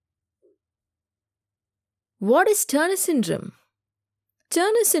What is Turner syndrome?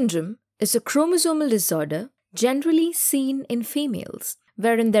 Turner syndrome is a chromosomal disorder generally seen in females,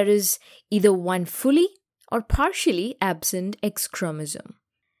 wherein there is either one fully or partially absent X chromosome.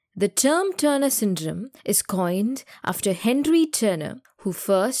 The term Turner syndrome is coined after Henry Turner, who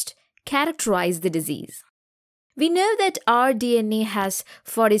first characterized the disease. We know that our DNA has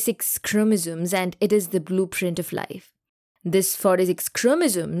 46 chromosomes and it is the blueprint of life. This 46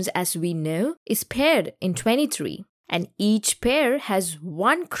 chromosomes, as we know, is paired in 23, and each pair has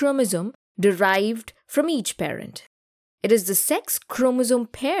one chromosome derived from each parent. It is the sex chromosome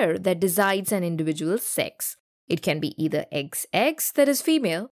pair that decides an individual's sex. It can be either XX, that is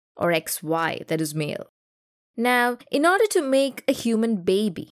female, or XY, that is male. Now, in order to make a human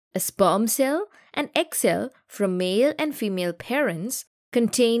baby, a sperm cell and egg cell from male and female parents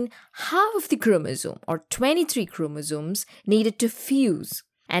contain half of the chromosome, or 23 chromosomes, needed to fuse.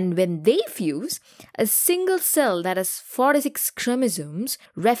 And when they fuse, a single cell that has 46 chromosomes,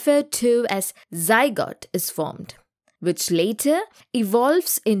 referred to as zygote, is formed, which later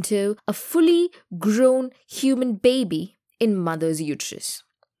evolves into a fully grown human baby in mother's uterus.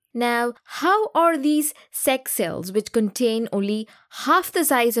 Now, how are these sex cells, which contain only half the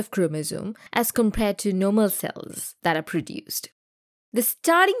size of chromosome as compared to normal cells that are produced? The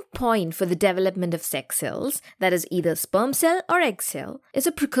starting point for the development of sex cells, that is either sperm cell or egg cell, is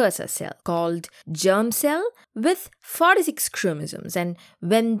a precursor cell called germ cell with 46 chromosomes. And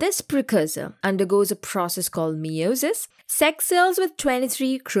when this precursor undergoes a process called meiosis, sex cells with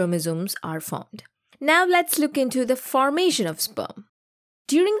 23 chromosomes are formed. Now let's look into the formation of sperm.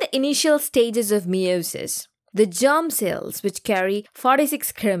 During the initial stages of meiosis, the germ cells, which carry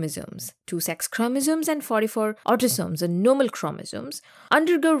 46 chromosomes, 2 sex chromosomes and 44 autosomes or normal chromosomes,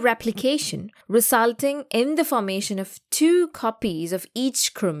 undergo replication, resulting in the formation of 2 copies of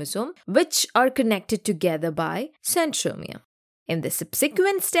each chromosome, which are connected together by centromere. In the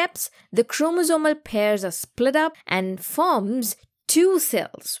subsequent steps, the chromosomal pairs are split up and forms 2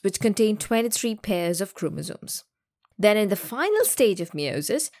 cells, which contain 23 pairs of chromosomes. Then in the final stage of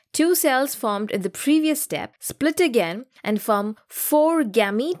meiosis, 2 cells formed in the previous step split again and form 4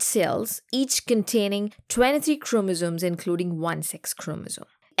 gamete cells, each containing 23 chromosomes including 1 sex chromosome.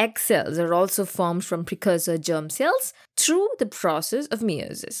 Egg cells are also formed from precursor germ cells through the process of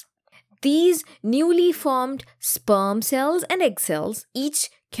meiosis. These newly formed sperm cells and egg cells, each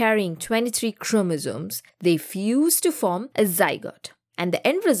carrying 23 chromosomes, they fuse to form a zygote. And the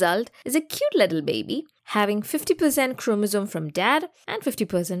end result is a cute little baby having 50% chromosome from dad and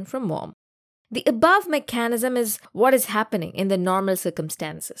 50% from mom. The above mechanism is what is happening in the normal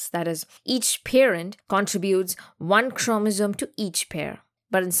circumstances. That is, each parent contributes 1 chromosome to each pair.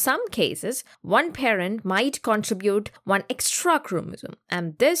 But in some cases, one parent might contribute 1 extra chromosome,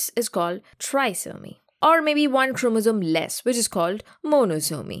 and this is called trisomy. Or maybe 1 chromosome less, which is called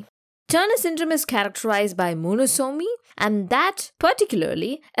monosomy. Turner syndrome is characterized by monosomy, and that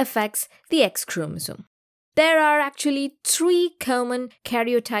particularly affects the X chromosome. There are actually 3 common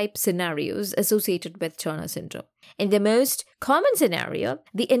karyotype scenarios associated with Turner syndrome. In the most common scenario,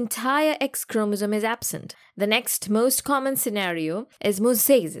 the entire X chromosome is absent. The next most common scenario is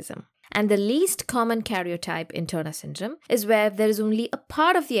mosaicism. And the least common karyotype in Turner syndrome is where there is only a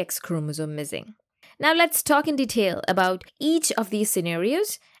part of the X chromosome missing. Now let's talk in detail about each of these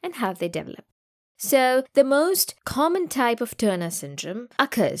scenarios and how they develop. So, the most common type of Turner syndrome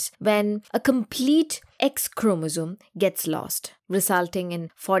occurs when a complete X chromosome gets lost, resulting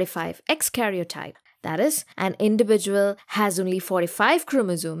in 45 X karyotype. That is, an individual has only 45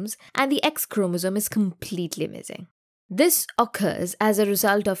 chromosomes and the X chromosome is completely missing. This occurs as a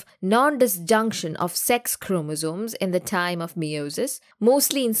result of non-disjunction of sex chromosomes in the time of meiosis,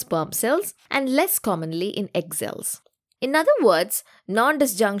 mostly in sperm cells and less commonly in egg cells. In other words,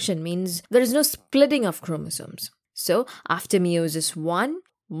 non-disjunction means there is no splitting of chromosomes. So, after meiosis 1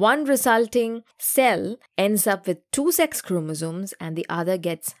 resulting cell ends up with 2 sex chromosomes and the other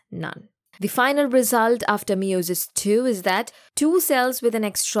gets none. The final result after meiosis 2 is that 2 cells with an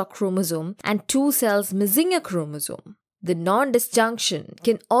extra chromosome and 2 cells missing a chromosome. The non-disjunction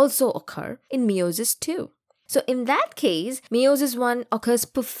can also occur in meiosis 2. So in that case, meiosis 1 occurs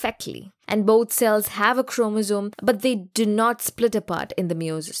perfectly and both cells have a chromosome but they do not split apart in the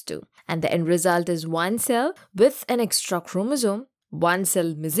meiosis 2. And the end result is 1 cell with an extra chromosome, 1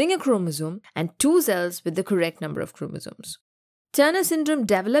 cell missing a chromosome, and 2 cells with the correct number of chromosomes. Turner syndrome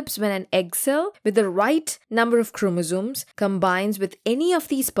develops when an egg cell with the right number of chromosomes combines with any of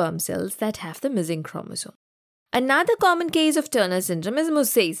these sperm cells that have the missing chromosome. Another common case of Turner syndrome is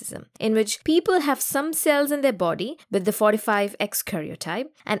mosaicism, in which people have some cells in their body with the 45X karyotype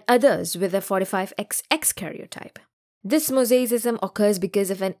and others with the 45XX karyotype. This mosaicism occurs because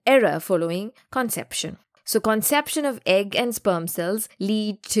of an error following conception. So conception of egg and sperm cells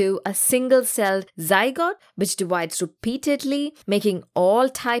lead to a single-celled zygote which divides repeatedly, making all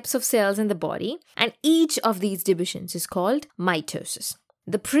types of cells in the body, and each of these divisions is called mitosis.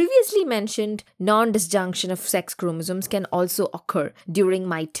 The previously mentioned non-disjunction of sex chromosomes can also occur during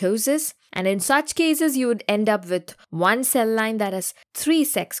mitosis, and in such cases you would end up with one cell line that has 3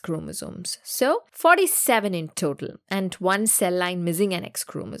 sex chromosomes, so 47 in total, and one cell line missing an X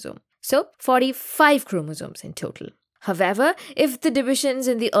chromosome, so 45 chromosomes in total. However, if the divisions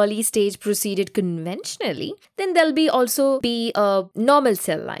in the early stage proceeded conventionally, then there'll also be a normal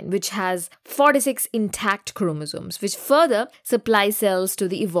cell line which has 46 intact chromosomes, which further supply cells to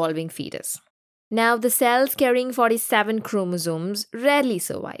the evolving fetus. Now, the cells carrying 47 chromosomes rarely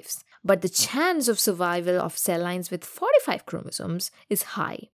survives, but the chance of survival of cell lines with 45 chromosomes is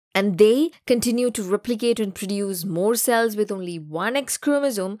high. And they continue to replicate and produce more cells with only one X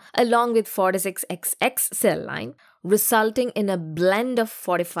chromosome along with 46XX cell line, resulting in a blend of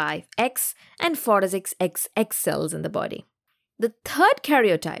 45X and 46XX cells in the body. The third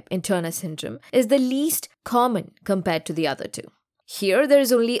karyotype in Turner syndrome is the least common compared to the other two. Here, there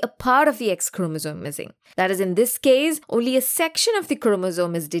is only a part of the X chromosome missing. That is, in this case, only a section of the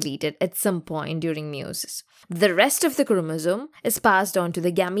chromosome is deleted at some point during meiosis. The rest of the chromosome is passed on to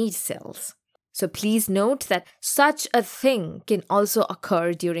the gamete cells. So please note that such a thing can also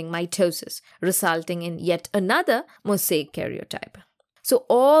occur during mitosis, resulting in yet another mosaic karyotype. So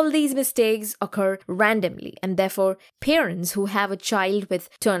all these mistakes occur randomly, and therefore parents who have a child with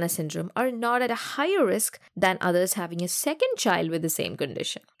Turner syndrome are not at a higher risk than others having a second child with the same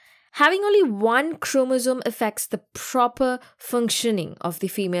condition. Having only one chromosome affects the proper functioning of the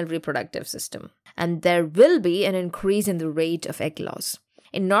female reproductive system, and there will be an increase in the rate of egg loss.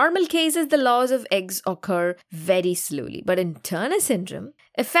 In normal cases, the loss of eggs occur very slowly, but in Turner syndrome,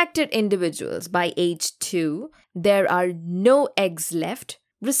 affected individuals by age 2, there are no eggs left,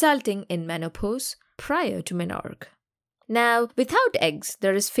 resulting in menopause prior to menarche. Now, without eggs,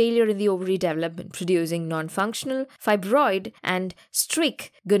 there is failure in the ovary development, producing non-functional, fibroid, and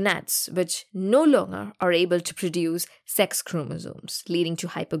streak gonads, which no longer are able to produce sex chromosomes, leading to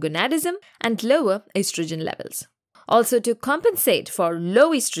hypogonadism and lower estrogen levels. Also, to compensate for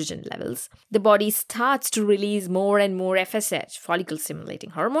low estrogen levels, the body starts to release more and more FSH, follicle-stimulating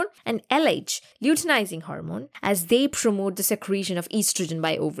hormone, and LH, luteinizing hormone, as they promote the secretion of estrogen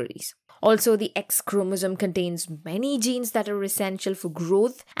by ovaries. Also, the X chromosome contains many genes that are essential for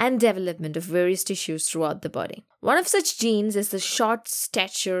growth and development of various tissues throughout the body. One of such genes is the short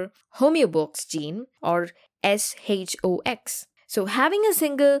stature homeobox gene, or SHOX. So having a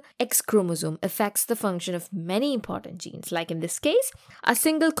single X chromosome affects the function of many important genes. Like in this case, a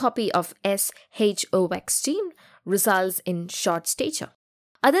single copy of SHOX gene results in short stature.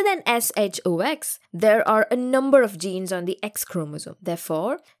 Other than SHOX, there are a number of genes on the X chromosome.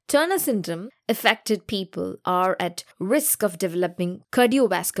 Therefore, Turner syndrome affected people are at risk of developing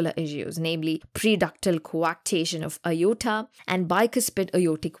cardiovascular issues, namely preductal coarctation of aorta and bicuspid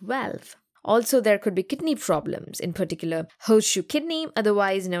aortic valve. Also, there could be kidney problems, in particular horseshoe kidney,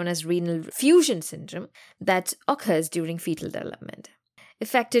 otherwise known as renal fusion syndrome, that occurs during fetal development.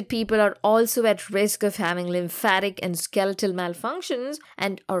 Affected people are also at risk of having lymphatic and skeletal malfunctions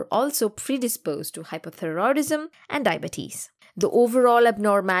and are also predisposed to hypothyroidism and diabetes. The overall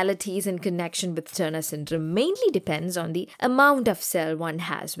abnormalities in connection with Turner syndrome mainly depends on the amount of cell one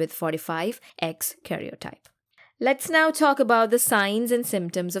has with 45X karyotype. Let's now talk about the signs and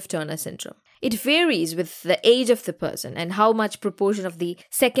symptoms of Turner syndrome. It varies with the age of the person and how much proportion of the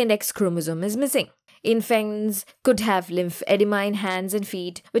second X chromosome is missing. Infants could have lymphedema in hands and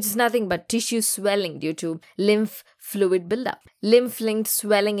feet, which is nothing but tissue swelling due to lymph fluid buildup. Lymph-linked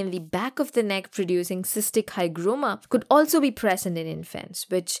swelling in the back of the neck producing cystic hygroma could also be present in infants,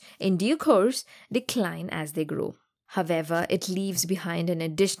 which in due course decline as they grow. However, it leaves behind an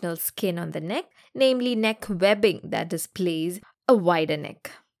additional skin on the neck, namely neck webbing that displays a wider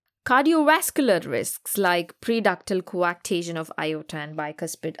neck. Cardiovascular risks like preductal coarctation of aorta and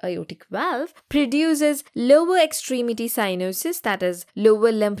bicuspid aortic valve produces lower extremity cyanosis, that is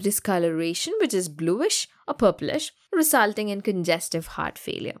lower limb discoloration, which is bluish or purplish, resulting in congestive heart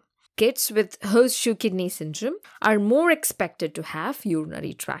failure. Kids with horseshoe kidney syndrome are more expected to have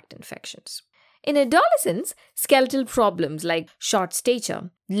urinary tract infections. In adolescents, skeletal problems like short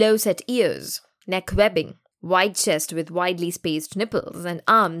stature, low set ears, neck webbing, wide chest with widely spaced nipples, and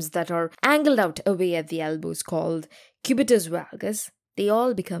arms that are angled out away at the elbows called cubitus valgus, they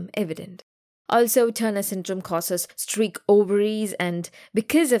all become evident. Also, Turner syndrome causes streak ovaries, and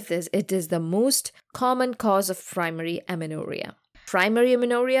because of this, it is the most common cause of primary amenorrhea. Primary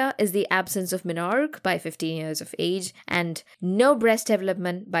amenorrhea is the absence of menarche by 15 years of age and no breast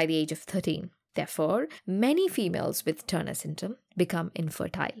development by the age of 13. Therefore, many females with Turner syndrome become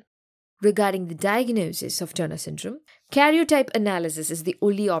infertile. Regarding the diagnosis of Turner syndrome, karyotype analysis is the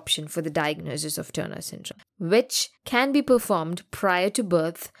only option for the diagnosis of Turner syndrome, which can be performed prior to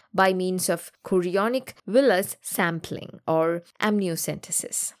birth by means of chorionic villus sampling or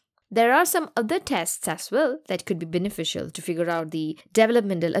amniocentesis. There are some other tests as well that could be beneficial to figure out the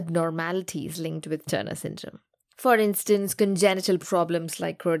developmental abnormalities linked with Turner syndrome. For instance, congenital problems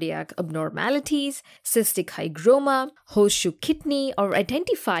like cardiac abnormalities, cystic hygroma, horseshoe kidney are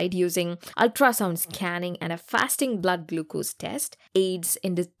identified using ultrasound scanning, and a fasting blood glucose test aids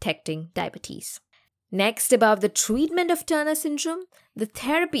in detecting diabetes. Next, about the treatment of Turner syndrome, the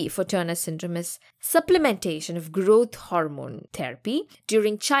therapy for Turner syndrome is supplementation of growth hormone therapy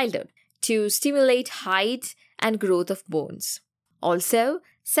during childhood to stimulate height and growth of bones. Also,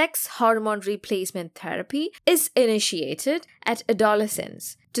 sex hormone replacement therapy is initiated at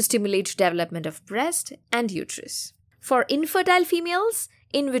adolescence to stimulate development of breast and uterus. For infertile females,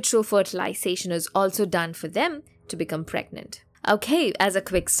 in vitro fertilization is also done for them to become pregnant. Okay, as a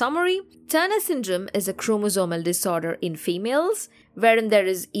quick summary, Turner syndrome is a chromosomal disorder in females wherein there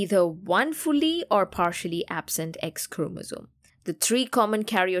is either one fully or partially absent X chromosome. The three common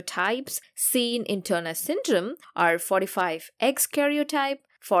karyotypes seen in Turner syndrome are 45X karyotype,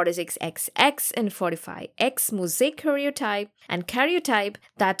 46XX, and 45X mosaic karyotype, and karyotype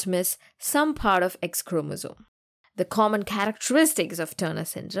that miss some part of X chromosome. The common characteristics of Turner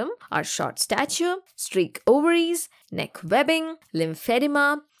syndrome are short stature, streak ovaries, neck webbing,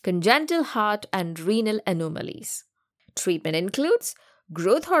 lymphedema, congenital heart, and renal anomalies. Treatment includes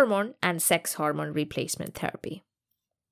growth hormone and sex hormone replacement therapy.